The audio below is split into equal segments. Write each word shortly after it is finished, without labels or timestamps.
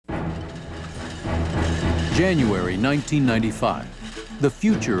January 1995. The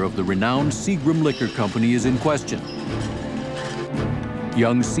future of the renowned Seagram Liquor Company is in question.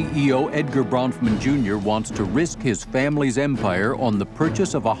 Young CEO Edgar Bronfman Jr. wants to risk his family's empire on the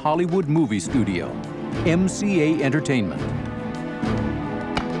purchase of a Hollywood movie studio, MCA Entertainment.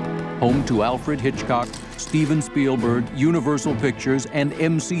 Home to Alfred Hitchcock, Steven Spielberg, Universal Pictures, and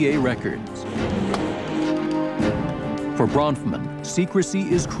MCA Records. For Bronfman, secrecy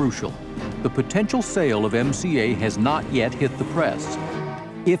is crucial. The potential sale of MCA has not yet hit the press.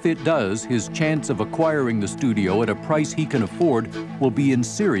 If it does, his chance of acquiring the studio at a price he can afford will be in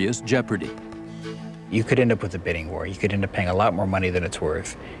serious jeopardy. You could end up with a bidding war. You could end up paying a lot more money than it's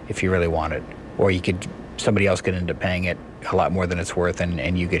worth if you really want it. Or somebody else could end up paying it a lot more than it's worth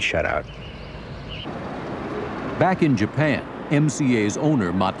and you get shut out. Back in Japan, MCA's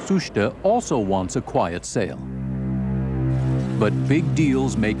owner Matsushita also wants a quiet sale. But big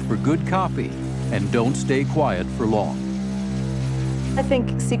deals make for good copy and don't stay quiet for long. I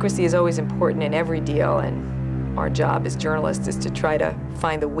think secrecy is always important in every deal, and our job as journalists is to try to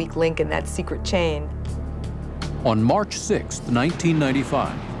find the weak link in that secret chain. On March 6,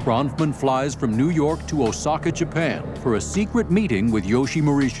 1995, Bronfman flies from New York to Osaka, Japan for a secret meeting with Yoshi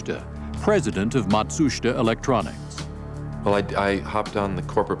Morishita, president of Matsushita Electronics. Well, I hopped on the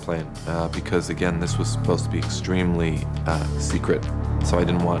corporate plane because, again, this was supposed to be extremely secret, so I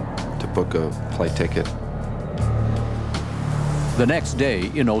didn't want to book a flight ticket. The next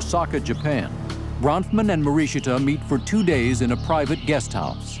day in Osaka, Japan, Bronfman and Morishita meet for 2 days in a private guest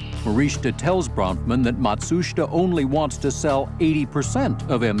house. Morishita tells Bronfman that Matsushita only wants to sell 80%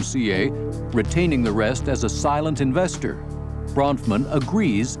 of MCA, retaining the rest as a silent investor. Bronfman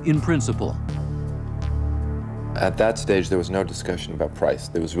agrees in principle. At that stage, there was no discussion about price.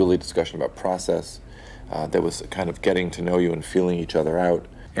 There was really discussion about process. There was a kind of getting to know you and feeling each other out.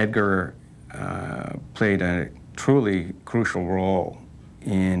 Edgar played a truly crucial role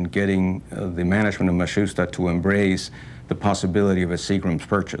in getting the management of Matsushita to embrace the possibility of a Seagram's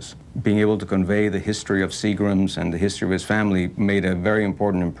purchase. Being able to convey the history of Seagram's and the history of his family made a very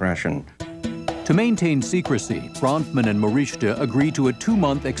important impression. To maintain secrecy, Bronfman and Morishita agree to a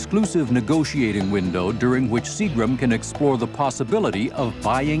 2-month exclusive negotiating window during which Seagram can explore the possibility of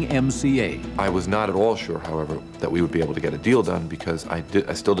buying MCA. I was not at all sure, however, that we would be able to get a deal done because I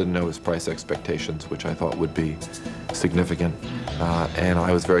still didn't know his price expectations, which I thought would be significant. And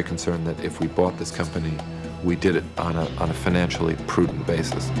I was very concerned that if we bought this company, we did it on a financially prudent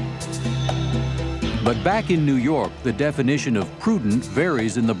basis. But back in New York, the definition of prudent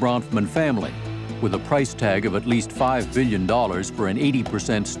varies in the Bronfman family. With a price tag of at least $5 billion for an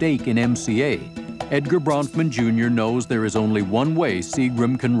 80% stake in MCA, Edgar Bronfman Jr. knows there is only one way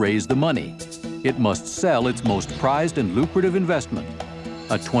Seagram can raise the money. It must sell its most prized and lucrative investment,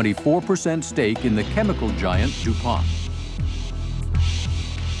 a 24% stake in the chemical giant DuPont.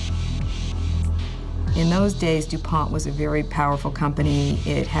 In those days, DuPont was a very powerful company.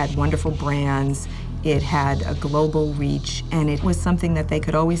 It had wonderful brands. It had a global reach, and it was something that they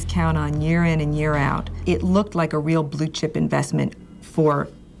could always count on year in and year out. It looked like a real blue-chip investment for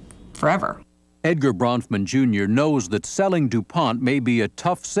forever. Edgar Bronfman Jr. knows that selling DuPont may be a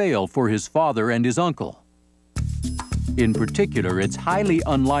tough sale for his father and his uncle. In particular, it's highly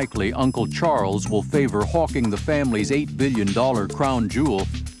unlikely Uncle Charles will favor hawking the family's $8 billion crown jewel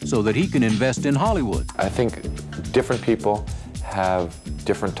so that he can invest in Hollywood. I think different people have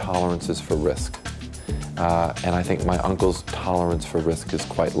different tolerances for risk. And I think my uncle's tolerance for risk is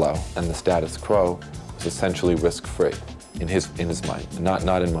quite low, and the status quo was essentially risk-free in his mind,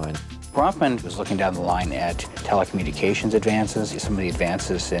 not in mine. Bronfman was looking down the line at telecommunications advances, some of the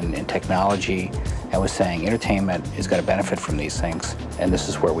advances in technology, and was saying entertainment is going to benefit from these things, and this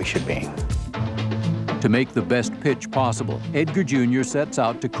is where we should be. To make the best pitch possible, Edgar Jr. sets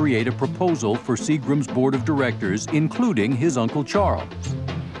out to create a proposal for Seagram's board of directors, including his Uncle Charles.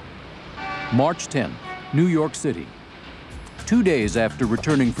 March 10th, New York City. 2 days after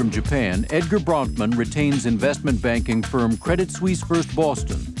returning from Japan, Edgar Bronfman retains investment banking firm Credit Suisse First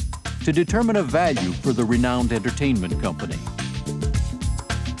Boston to determine a value for the renowned entertainment company.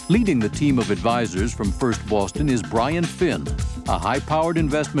 Leading the team of advisors from First Boston is Brian Finn, a high-powered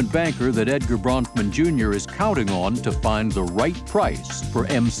investment banker that Edgar Bronfman Jr. is counting on to find the right price for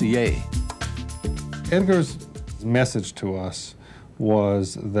MCA. Edgar's message to us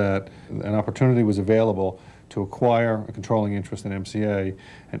was that an opportunity was available to acquire a controlling interest in MCA,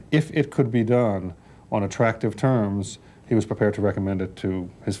 and if it could be done on attractive terms, he was prepared to recommend it to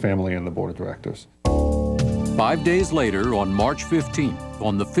his family and the board of directors. 5 days later, on March 15th,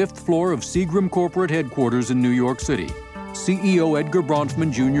 on the 5th floor of Seagram corporate headquarters in New York City, CEO Edgar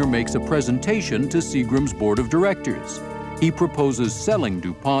Bronfman Jr. makes a presentation to Seagram's board of directors. He proposes selling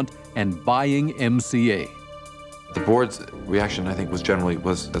DuPont and buying MCA. The board's reaction, I think,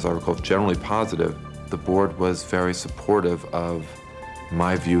 was, as I recall, generally positive. The board was very supportive of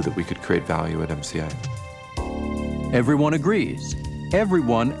my view that we could create value at MCA. Everyone agrees.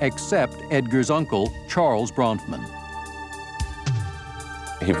 Everyone except Edgar's uncle, Charles Bronfman.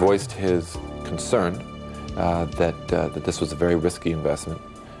 He voiced his concern that this was a very risky investment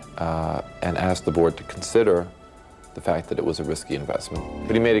and asked the board to consider the fact that it was a risky investment.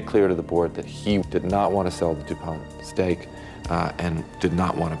 But he made it clear to the board that he did not want to sell the DuPont stake and did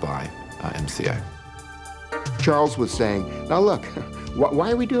not want to buy MCA. Charles was saying, now look,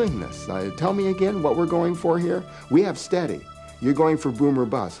 why are we doing this? Tell me again what we're going for here. We have steady. You're going for boom or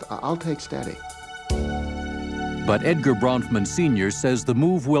bust. I'll take steady. But Edgar Bronfman Sr. says the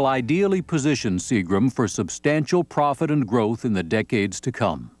move will ideally position Seagram for substantial profit and growth in the decades to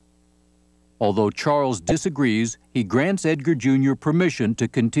come. Although Charles disagrees, he grants Edgar Jr. permission to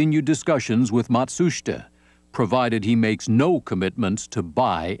continue discussions with Matsushita, provided he makes no commitments to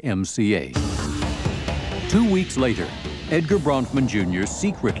buy MCA. 2 weeks later, Edgar Bronfman Jr.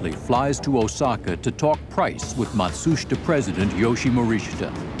 secretly flies to Osaka to talk price with Matsushita president Yoshi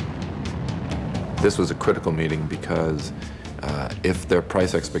Morishita. This was a critical meeting because if their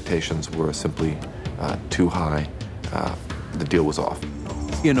price expectations were simply too high, the deal was off.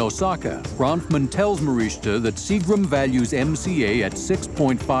 In Osaka, Bronfman tells Morishita that Seagram values MCA at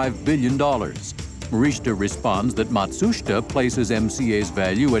 $6.5 billion. Morishita responds that Matsushita places MCA's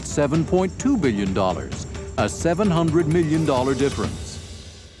value at $7.2 billion, a $700 million difference.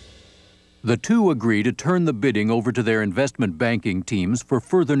 The two agree to turn the bidding over to their investment banking teams for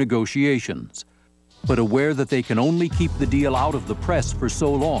further negotiations. But aware that they can only keep the deal out of the press for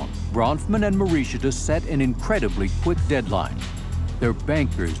so long, Bronfman and Morishita set an incredibly quick deadline. Their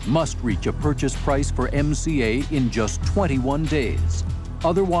bankers must reach a purchase price for MCA in just 21 days.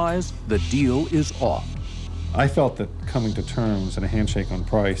 Otherwise, the deal is off. I felt that coming to terms and a handshake on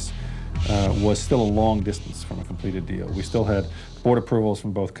price was still a long distance from a completed deal. We still had board approvals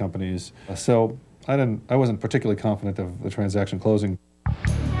from both companies, so I wasn't particularly confident of the transaction closing.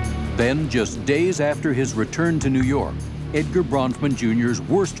 Then, just days after his return to New York, Edgar Bronfman Jr.'s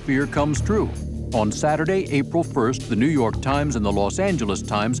worst fear comes true. On Saturday, April 1st, the New York Times and the Los Angeles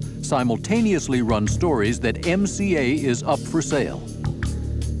Times simultaneously run stories that MCA is up for sale.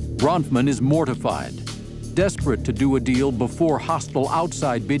 Bronfman is mortified. Desperate to do a deal before hostile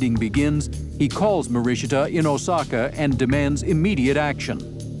outside bidding begins, he calls Morishita in Osaka and demands immediate action.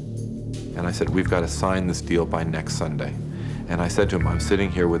 And I said, we've got to sign this deal by next Sunday. And I said to him, I'm sitting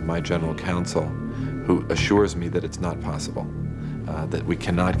here with my general counsel, who assures me that it's not possible, that we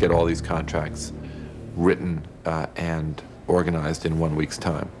cannot get all these contracts written and organized in 1 week's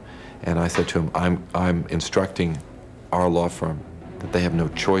time. And I said to him, I'm instructing our law firm that they have no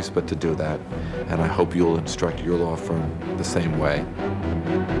choice but to do that, and I hope you'll instruct your law firm the same way.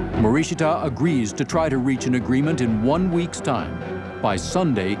 Morishita agrees to try to reach an agreement in 1 week's time, by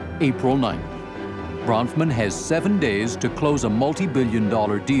Sunday, April 9th. Bronfman has 7 days to close a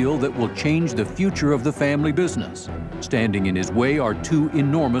multi-billion-dollar deal that will change the future of the family business. Standing in his way are two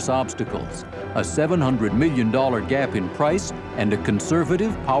enormous obstacles: a $700 million gap in price and a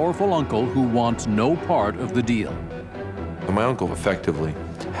conservative, powerful uncle who wants no part of the deal. My uncle effectively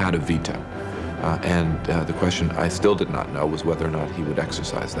had a veto, and the question I still did not know was whether or not he would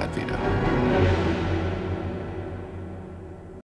exercise that veto.